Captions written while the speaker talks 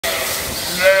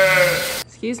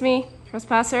Excuse me,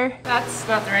 trespasser. That's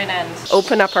not the right end.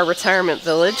 Open up our retirement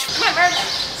village. Come on, bird.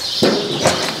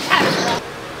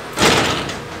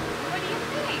 What do you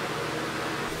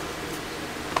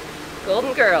think?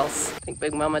 Golden girls. I think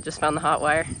Big Mama just found the hot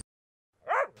wire.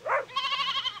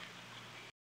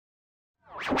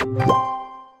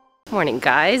 Morning,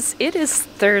 guys. It is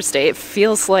Thursday. It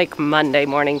feels like Monday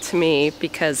morning to me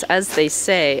because, as they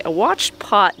say, a watched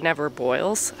pot never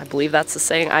boils. I believe that's the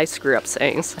saying. I screw up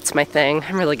sayings. That's my thing.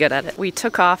 I'm really good at it. We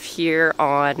took off here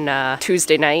on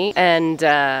Tuesday night and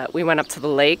we went up to the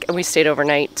lake and we stayed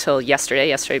overnight till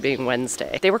yesterday being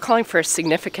Wednesday. They were calling for a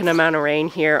significant amount of rain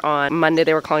here on Monday.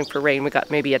 They were calling for rain. We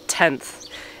got maybe a 10th.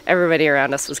 Everybody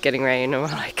around us was getting rain and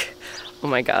we're like, oh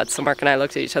my God. So Mark and I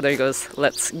looked at each other and he goes,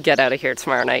 let's get out of here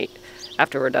tomorrow night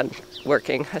after we're done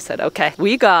working. I said, okay.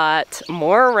 We got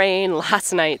more rain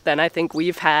last night than I think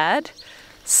we've had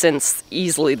since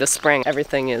easily the spring.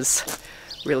 Everything is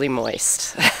really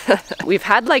moist. We've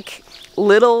had like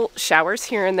little showers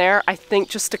here and there, I think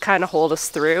just to kind of hold us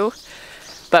through.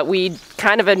 But we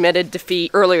kind of admitted defeat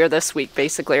earlier this week,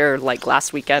 basically, or like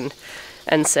last weekend,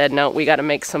 and said, no, we got to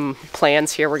make some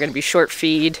plans here. We're going to be short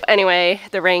feed. Anyway,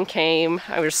 the rain came.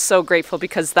 I was so grateful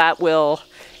because that will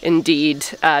indeed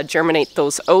germinate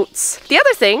those oats. The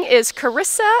other thing is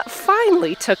Carissa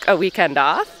finally took a weekend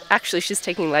off. Actually, she's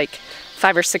taking like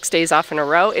 5 or 6 days off in a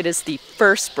row. It is the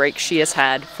first break she has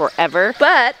had forever.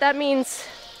 But that means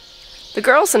the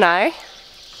girls and I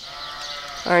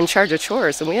are in charge of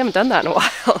chores and we haven't done that in a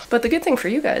while. But the good thing for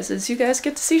you guys is you guys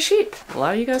get to see sheep. A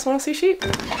lot of you guys want to see sheep.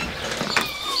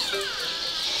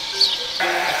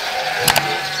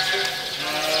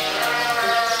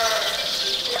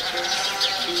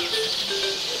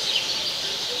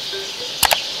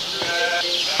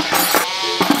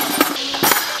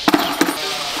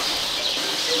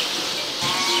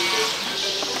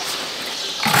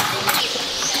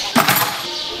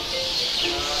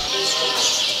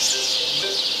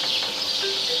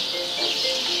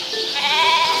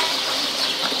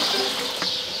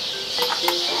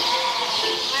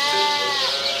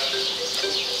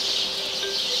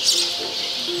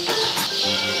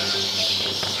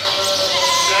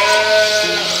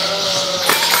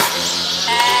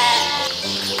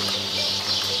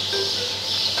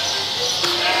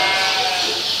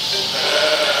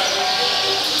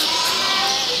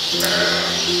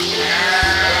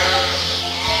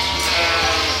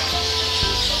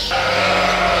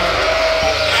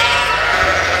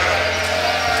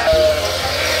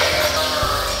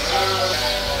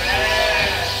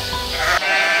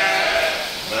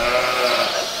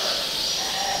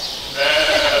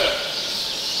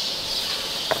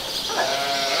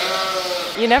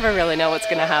 You never really know what's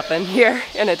gonna happen here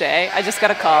in a day. I just got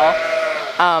a call.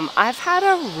 I've had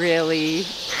a really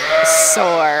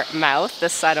sore mouth,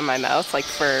 this side of my mouth, like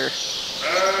for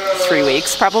 3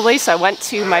 weeks probably. So I went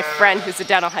to my friend who's a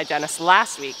dental hygienist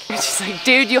last week. And she's like,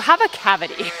 dude, you have a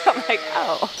cavity. I'm like,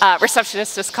 oh.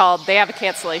 Receptionist just called, they have a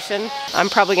cancellation. I'm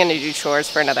probably gonna do chores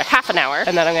for another half an hour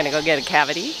and then I'm gonna go get a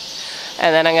cavity.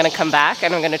 And then I'm gonna come back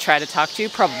and I'm gonna try to talk to you,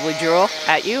 probably drool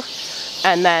at you.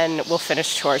 And then we'll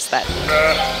finish chores then.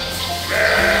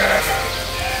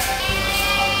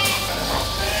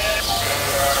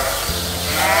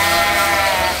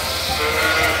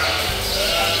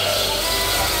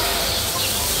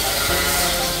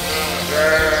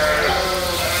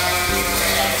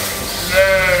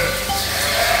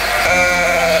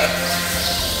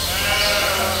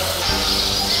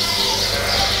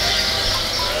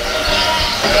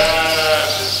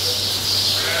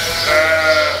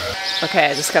 Okay,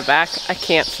 I just got back. I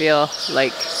can't feel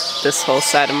like this whole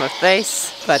side of my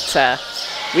face, but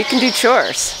we can do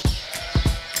chores.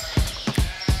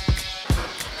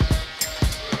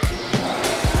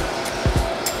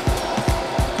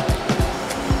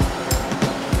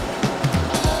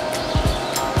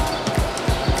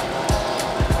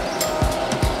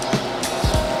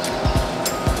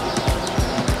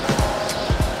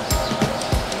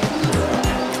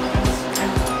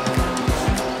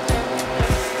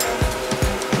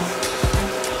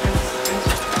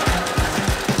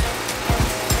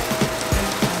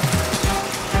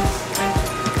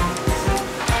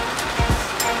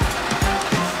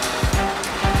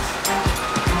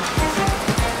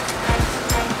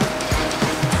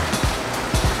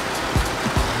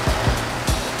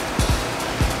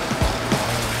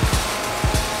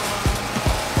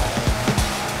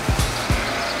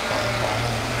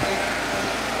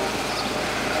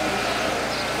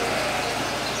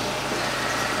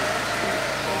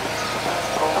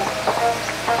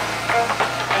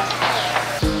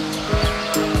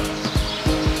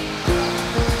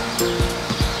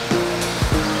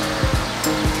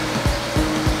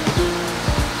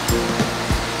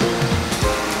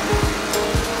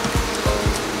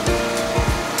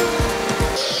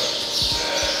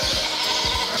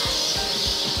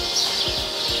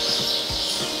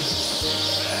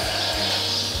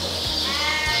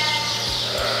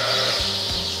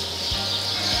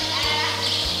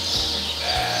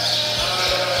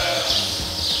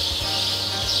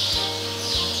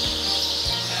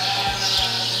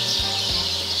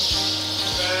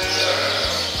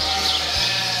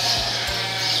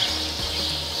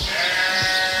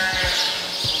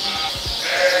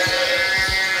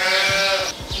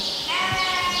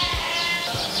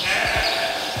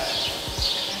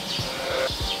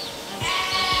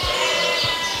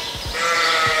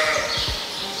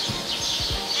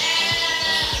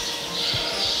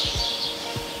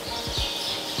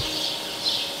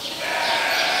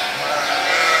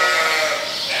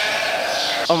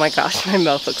 my gosh, my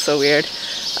mouth looks so weird.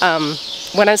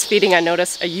 When I was feeding, I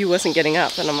noticed a ewe wasn't getting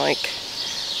up, and I'm like,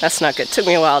 that's not good. It took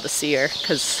me a while to see her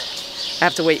because I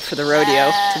have to wait for the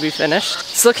rodeo to be finished.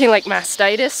 It's looking like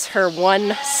mastitis. Her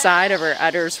one side of her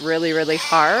udder's really, really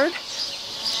hard.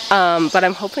 But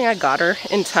I'm hoping I got her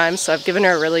in time, so I've given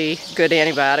her a really good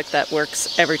antibiotic that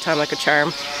works every time like a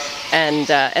charm, and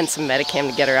some Medicam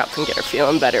to get her up and get her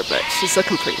feeling better, but she's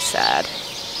looking pretty sad.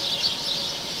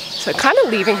 So I'm kind of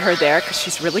leaving her there because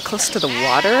she's really close to the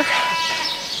water,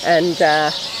 and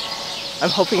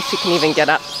I'm hoping she can even get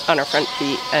up on her front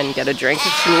feet and get a drink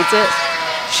if she needs it.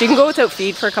 She can go without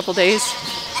feed for a couple days.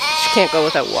 She can't go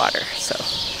without water, so.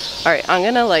 All right, I'm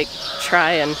gonna like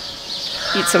try and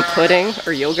eat some pudding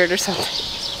or yogurt or something,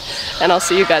 and I'll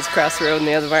see you guys across the road in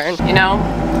the other barn. You know,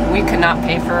 we could not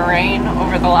pay for rain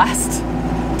over the last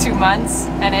 2 months,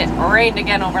 and it rained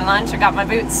again over lunch. I got my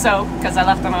boots soaked because I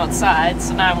left them outside,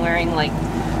 so now I'm wearing like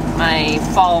my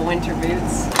fall winter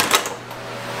boots.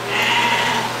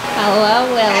 Hello,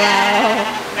 Willow.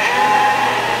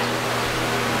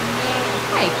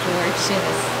 Hi,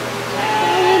 gorgeous. What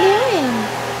are you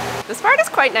doing? This part is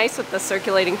quite nice with the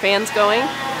circulating fans going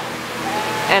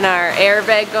and our air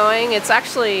bag going. It's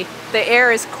actually, the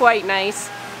air is quite nice.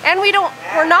 And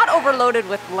we're not overloaded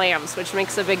with lambs, which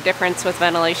makes a big difference with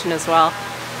ventilation as well.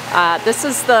 This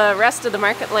is the rest of the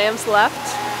market lambs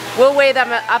left. We'll weigh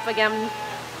them up again.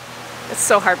 It's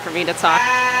so hard for me to talk.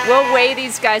 We'll weigh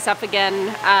these guys up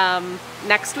again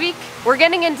next week. We're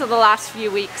getting into the last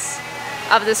few weeks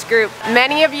of this group.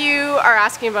 Many of you are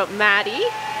asking about Maddie.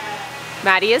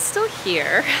 Maddie is still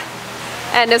here.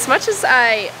 And as much as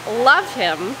I love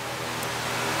him,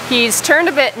 he's turned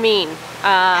a bit mean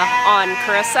on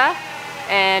Carissa.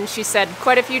 And she said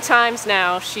quite a few times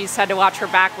now she's had to watch her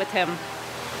back with him.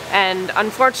 And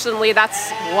unfortunately,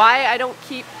 that's why I don't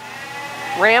keep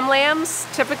ram lambs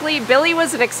typically. Billy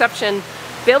was an exception.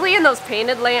 Billy and those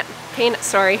painted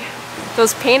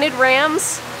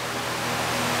rams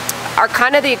are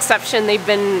kind of the exception. They've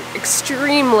been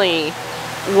extremely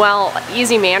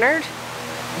easy mannered,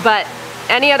 but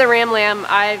any other ram lamb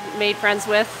I've made friends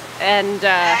with and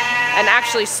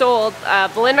actually sold.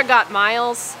 Belinda got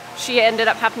Miles. She ended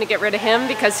up having to get rid of him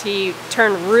because he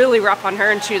turned really rough on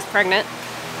her and she was pregnant.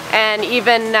 And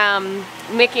even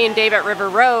Nikki and Dave at River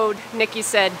Road, Nikki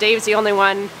said Dave's the only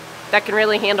one that can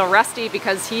really handle Rusty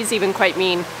because he's even quite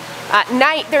mean.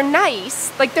 They're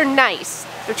nice, like they're nice.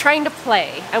 They're trying to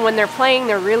play, and when they're playing,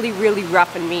 they're really, really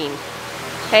rough and mean.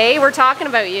 Hey, we're talking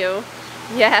about you.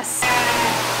 Yes.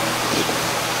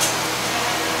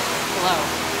 Hello.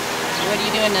 What are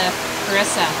you doing to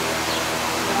Carissa?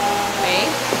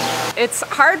 Hey? It's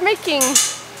hard making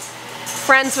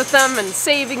friends with them and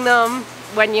saving them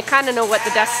when you kind of know what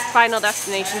the final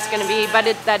destination is going to be, but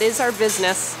that is our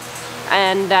business,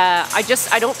 and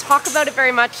I don't talk about it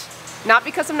very much. Not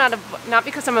because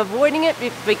I'm avoiding it,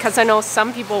 because I know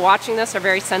some people watching this are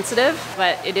very sensitive,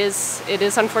 but it is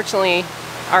unfortunately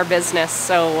our business.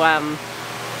 So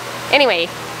anyway,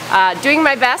 doing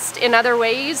my best in other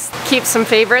ways, keep some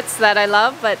favorites that I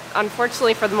love, but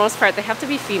unfortunately for the most part they have to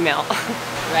be female.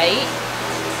 Right?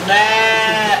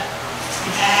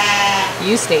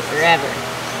 You stay forever.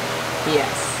 Yes.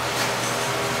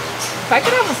 If I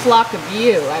could have a flock of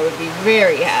you, I would be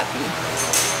very happy.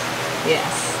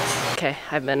 Yes. Okay,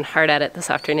 I've been hard at it this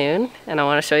afternoon, and I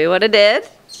want to show you what I did.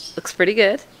 Looks pretty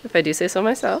good, if I do say so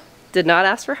myself. Did not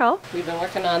ask for help. We've been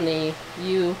working on the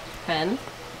ewe pen.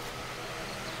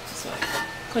 So I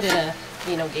put in a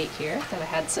Vino gate here that I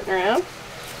had sitting around.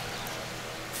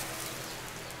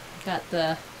 Got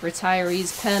the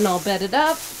retirees pen all bedded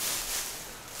up,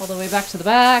 all the way back to the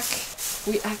back.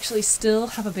 We actually still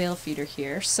have a bale feeder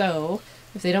here, so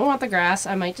if they don't want the grass,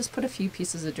 I might just put a few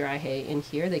pieces of dry hay in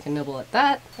here. They can nibble at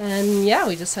that. And yeah,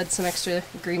 we just had some extra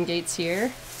green gates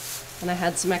here. And I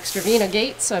had some extra Vino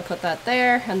gates, so I put that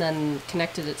there and then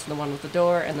connected it to the one with the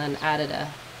door and then added a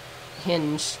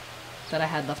hinge that I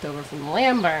had left over from the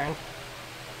lamb barn.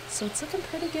 So it's looking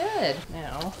pretty good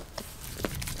now.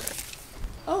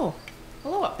 Oh,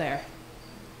 hello up there.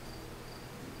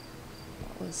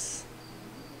 That was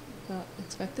not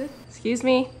expected. Excuse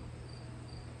me.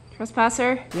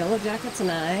 Trespasser. Yellow Jackets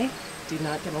and I do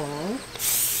not get along.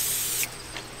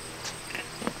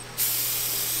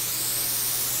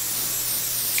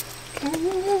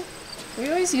 We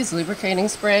always use lubricating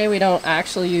spray. We don't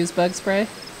actually use bug spray.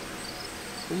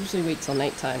 We usually wait till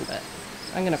nighttime, but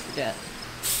I'm gonna forget.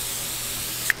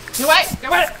 Do I?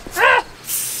 Ah!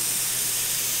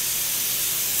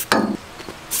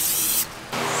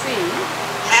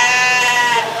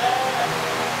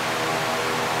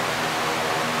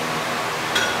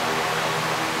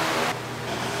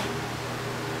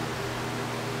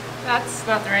 That's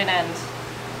not the right end.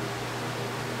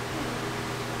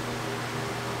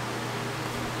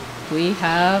 We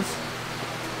have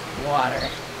water.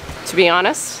 To be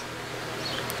honest,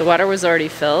 the water was already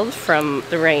filled from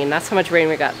the rain. That's how much rain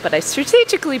we got. But I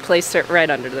strategically placed it right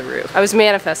under the roof. I was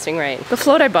manifesting rain. The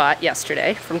float I bought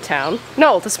yesterday from town.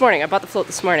 No, this morning. I bought the float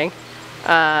this morning.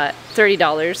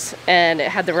 $30, and it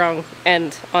had the wrong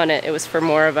end on it. It was for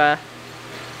more of a,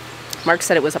 Mark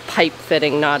said it was a pipe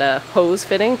fitting, not a hose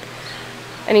fitting.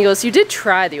 And he goes, you did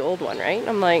try the old one, right? And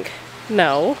I'm like,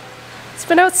 no. It's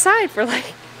been outside for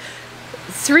like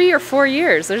 3 or 4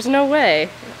 years. There's no way.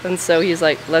 And so he's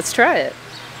like, let's try it.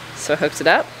 So I hooked it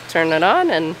up, turned it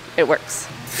on, and it works.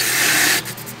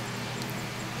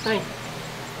 Fine.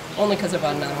 Only because I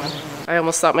bought another one. I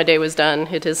almost thought my day was done.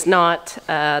 It is not.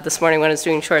 This morning when I was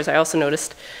doing chores, I also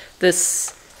noticed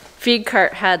this feed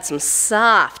cart had some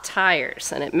soft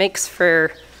tires, and it makes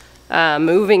for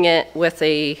moving it with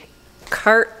a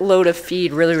cart load of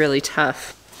feed really, really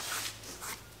tough.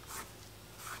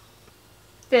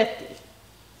 50.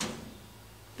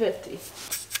 50.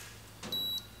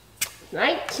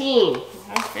 19.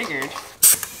 I figured.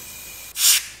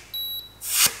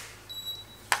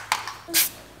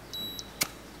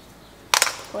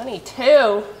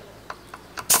 22.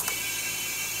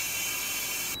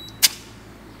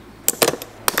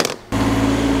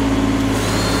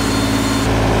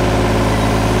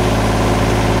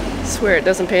 Swear it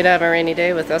doesn't pay to have a rainy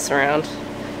day with us around.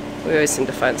 We always seem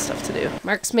to find stuff to do.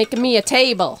 Mark's making me a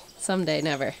table. Someday,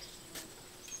 never.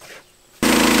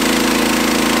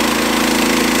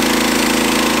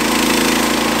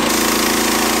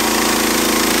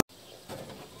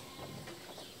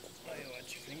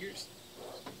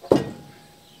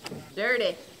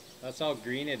 Dirty. That's how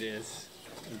green it is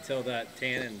until that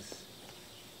tannins.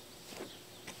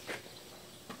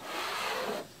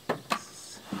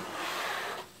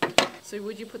 So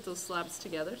would you put those slabs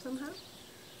together somehow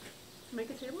to make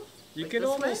a table? You Like could this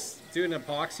almost do an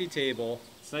epoxy table.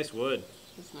 It's nice wood.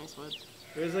 It's nice wood.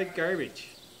 It was like garbage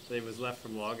that was left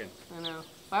from logging. I know.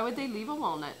 Why would they leave a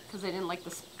walnut? Because they didn't like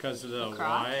this. Because of the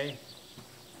crotch? why.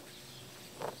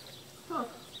 Huh.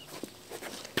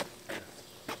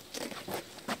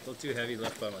 A little too heavy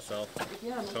left by myself.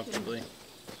 Yeah, no comfortably.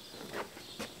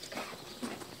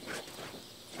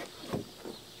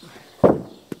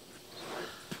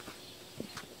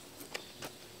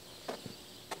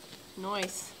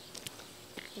 Nice.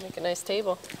 Make a nice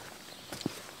table.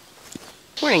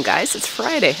 Morning guys, it's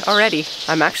Friday already.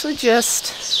 I'm actually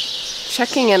just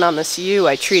checking in on this ewe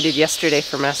I treated yesterday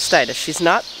for mastitis. She's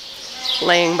not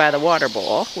laying by the water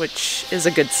bowl, which is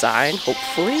a good sign,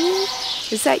 hopefully.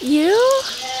 Is that you?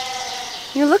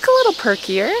 You look a little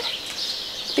perkier.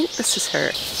 I think this is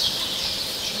her.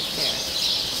 Here.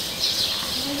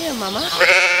 How you doing, Mama?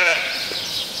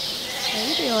 How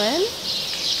you doing?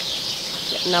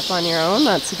 Getting up on your own,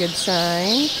 that's a good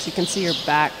sign. So you can see her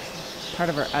back, part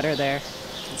of her udder there.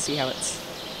 You can see how it's,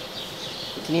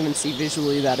 you can even see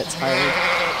visually that it's hard.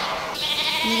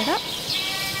 Can you get up?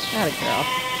 Atta girl.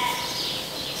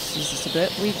 She's just a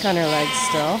bit weak on her legs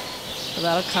still. But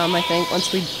that'll come, I think,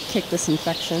 once we kick this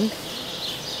infection.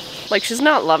 Like, she's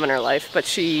not loving her life, but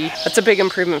that's a big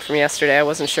improvement from yesterday. I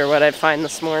wasn't sure what I'd find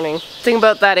this morning. Thing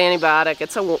about that antibiotic,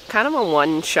 it's a kind of a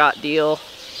one-shot deal.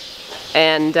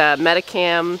 And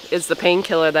Medicam is the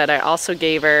painkiller that I also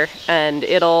gave her, and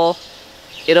it'll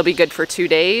be good for 2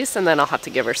 days, and then I'll have to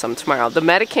give her some tomorrow. The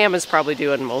Medicam is probably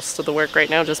doing most of the work right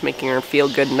now, just making her feel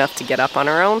good enough to get up on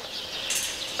her own.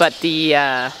 But the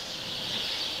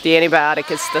antibiotic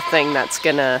is the thing that's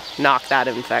gonna knock that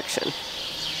infection.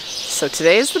 So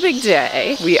today is the big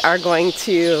day. We are going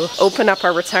to open up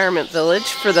our retirement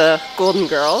village for the Golden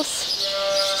Girls.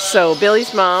 So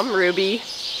Billy's mom, Ruby,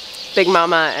 Big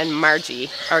Mama, and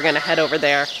Margie are gonna head over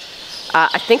there.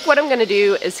 I think what I'm gonna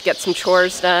do is get some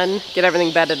chores done, get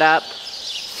everything bedded up,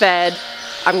 fed.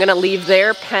 I'm gonna leave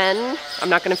their pen. I'm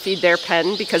not gonna feed their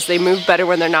pen because they move better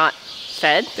when they're not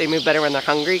fed. They move better when they're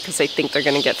hungry because they think they're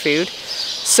gonna get food.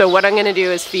 So what I'm gonna do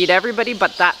is feed everybody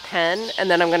but that pen, and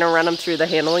then I'm gonna run them through the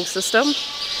handling system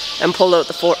and pull out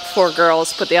the four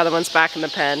girls, put the other ones back in the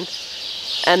pen,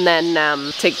 and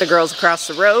then take the girls across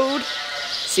the road,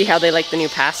 see how they like the new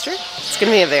pasture. It's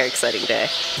gonna be a very exciting day.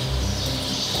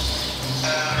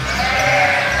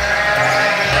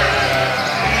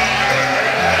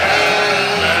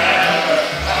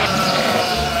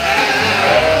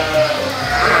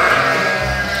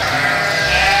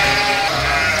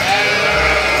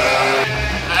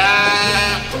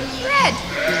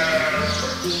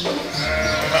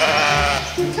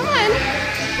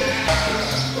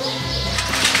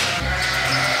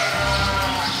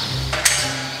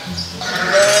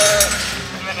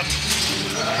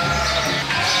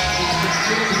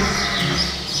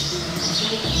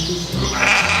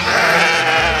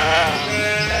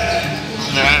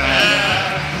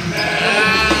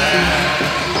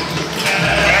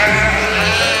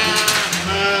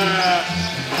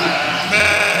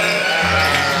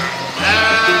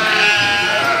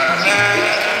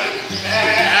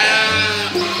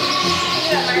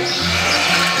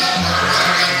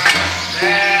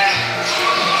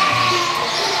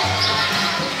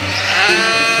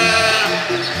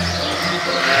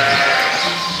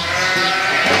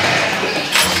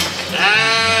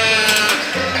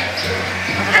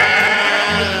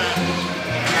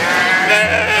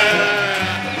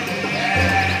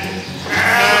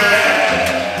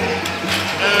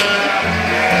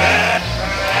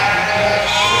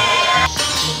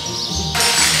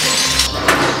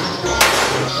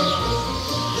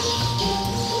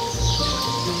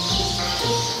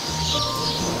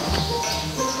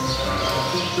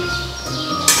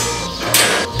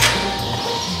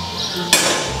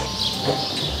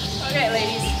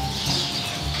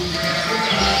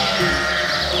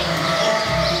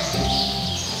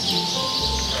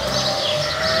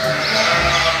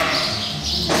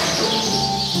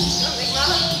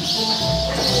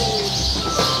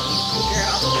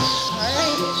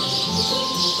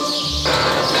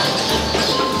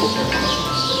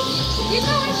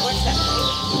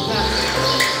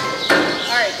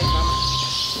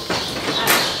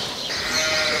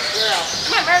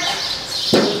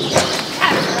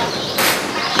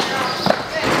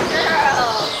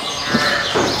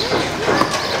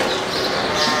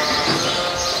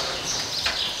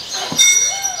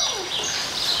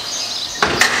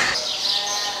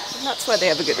 That's why they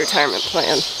have a good retirement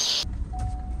plan.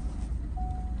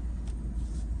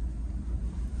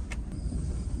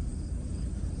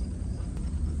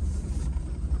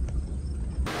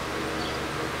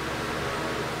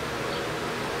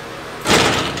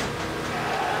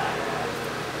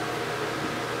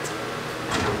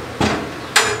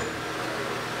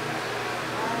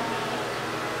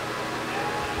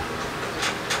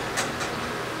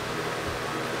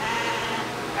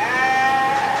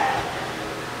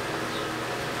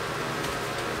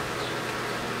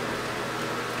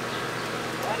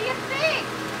 What do you think?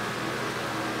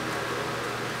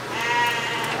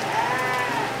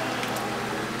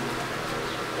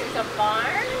 There's a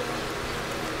barn.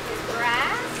 There's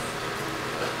grass.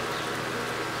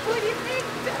 What do you think,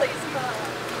 Billy's mom?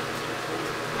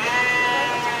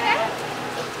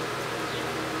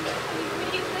 What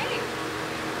do you think?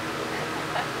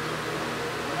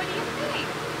 What do you think?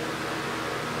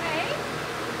 Hey?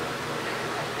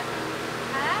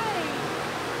 Hi.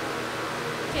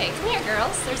 Okay, come here,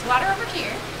 girls. There's water over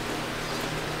here.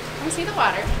 Let me see the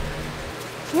water.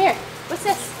 Come here. What's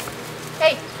this?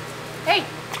 Hey. Hey.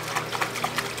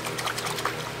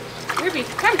 Ruby,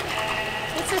 come.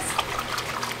 What's this?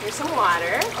 Here's some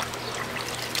water.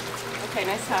 Okay,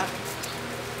 nice talk.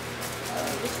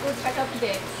 Let's go check out the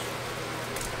digs.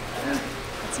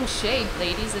 Get some shade,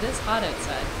 ladies. It is hot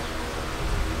outside.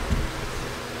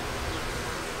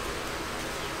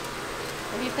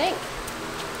 What do you think?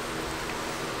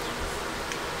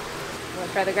 Want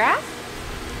to try the grass?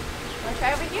 Want to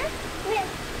try over here? Come here.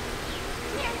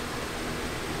 Come here.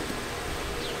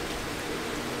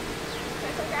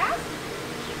 Try some grass?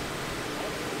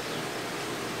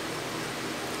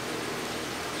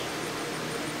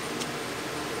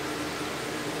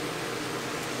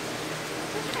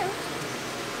 Okay.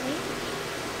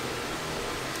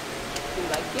 You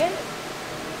like it?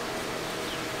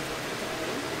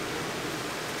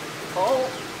 Oh,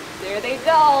 there they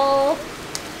go.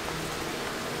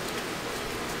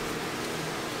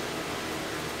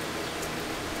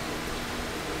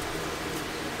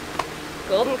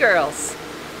 Golden girls.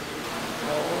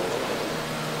 Oh.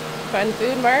 Find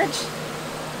food, Marge?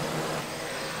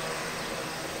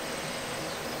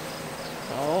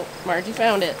 Oh, Margie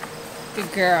found it.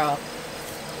 Good girl.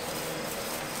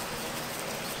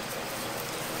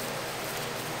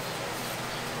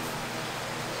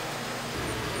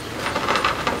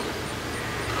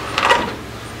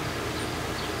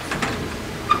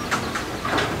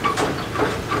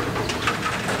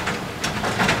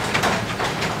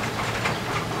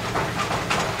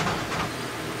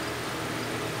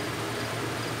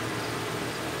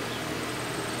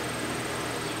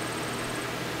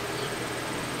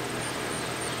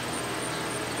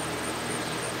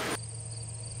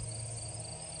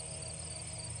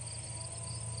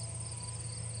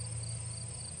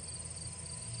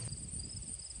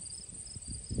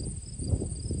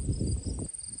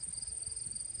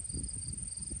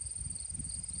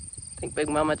 I think Big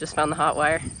Mama just found the hot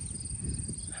wire.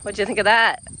 What'd you think of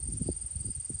that?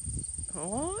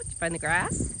 Oh, did you find the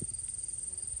grass?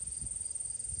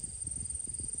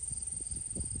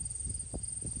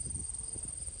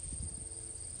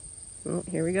 Oh,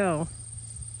 here we go.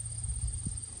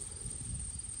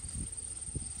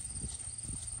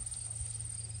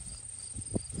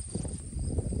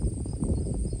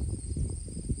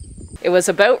 It was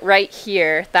about right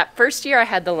here. That first year I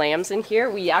had the lambs in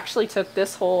here, we actually took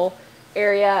this whole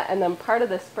area and then part of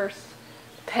this first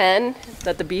pen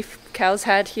that the beef cows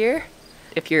had here.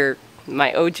 If you're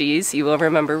my OGs, you will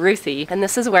remember Ruthie. And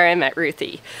this is where I met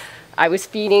Ruthie. I was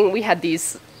feeding, we had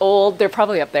these old, they're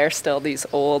probably up there still, these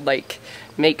old like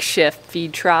makeshift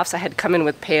feed troughs. I had come in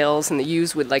with pails and the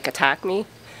ewes would like attack me.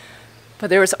 But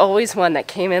there was always one that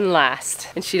came in last.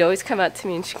 And she'd always come up to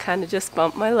me and she kind of just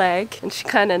bumped my leg and she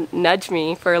kind of nudged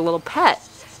me for a little pet.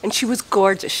 And she was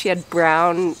gorgeous. She had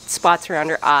brown spots around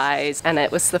her eyes and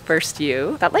it was the first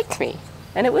ewe that liked me.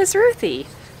 And it was Ruthie.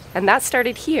 And that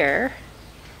started here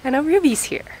and now Ruby's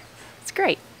here. It's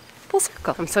great. Full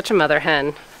circle. I'm such a mother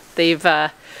hen. They've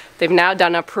now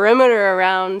done a perimeter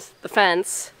around the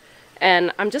fence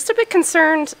and I'm just a bit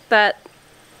concerned that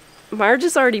Marge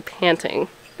is already panting.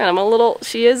 And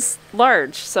she is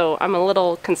large, so I'm a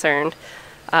little concerned.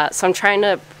 So I'm trying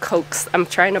to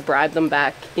bribe them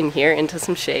back in here into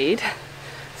some shade.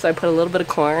 So I put a little bit of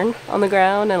corn on the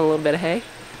ground and a little bit of hay.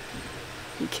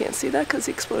 You can't see that because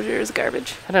the exposure is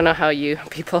garbage. I don't know how you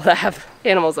people that have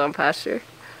animals on pasture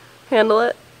handle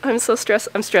it. I'm so stressed.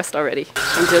 I'm stressed already.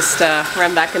 I'm just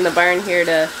run back in the barn here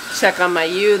to check on my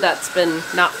ewe that's been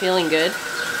not feeling good.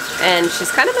 And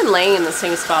she's kind of been laying in the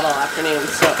same spot all afternoon.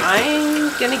 So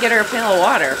I'm gonna get her a pail of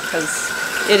water because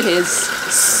It is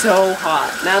so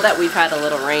hot. Now that we've had a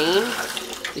little rain,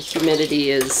 the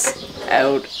humidity is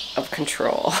out of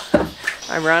control.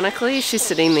 Ironically, she's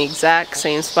sitting in the exact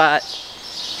same spot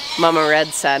Mama Red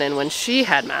sat in when she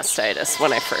had mastitis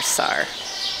when I first saw her.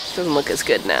 Doesn't look as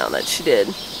good now that she did.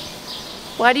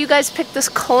 Why do you guys pick this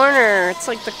corner? It's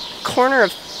like the corner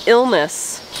of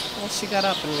illness. Well, she got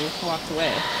up and walked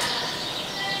away.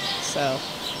 So,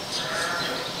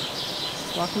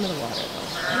 walk into the water though.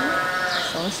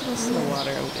 As long as she goes to the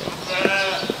water, I'm good.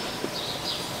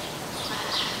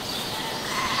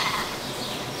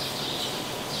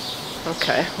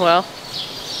 Okay, well,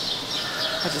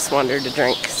 I just want her to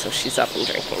drink, so she's up and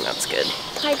drinking. That's good.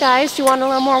 Hi guys, do you want a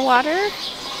little more water?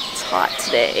 It's hot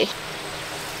today.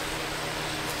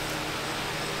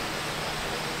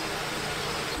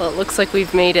 Well, it looks like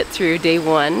we've made it through day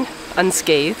 1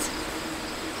 unscathed.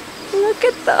 Look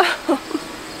at them.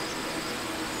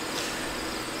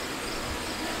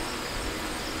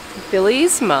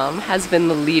 Billy's mom has been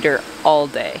the leader all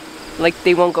day. Like,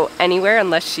 they won't go anywhere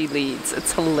unless she leads.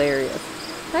 It's hilarious.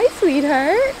 Hi,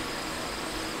 sweetheart.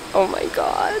 Oh my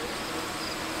god.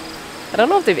 I don't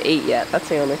know if they've ate yet. That's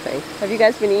the only thing. Have you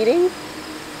guys been eating?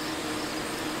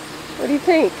 What do you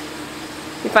think?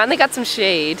 We finally got some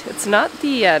shade. It's not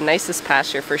the nicest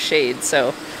pasture for shade,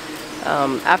 so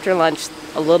after lunch,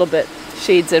 a little bit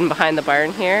shades in behind the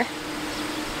barn here,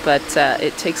 but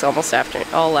it takes almost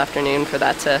all afternoon for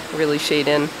that to really shade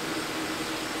in.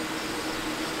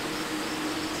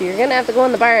 So you're gonna have to go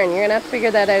in the barn. You're gonna have to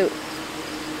figure that out.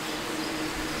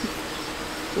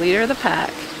 Leader of the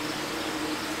pack.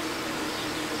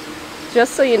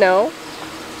 Just so you know,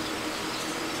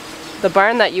 the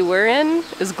barn that you were in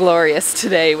is glorious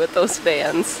today with those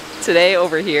fans. Today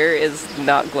over here is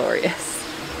not glorious.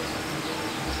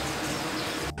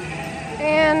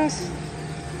 And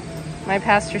my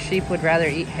pasture sheep would rather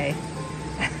eat hay.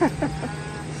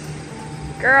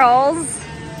 Girls,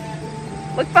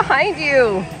 look behind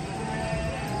you.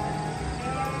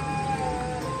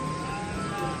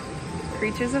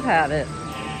 Creatures of habit.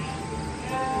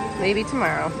 Maybe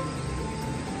tomorrow.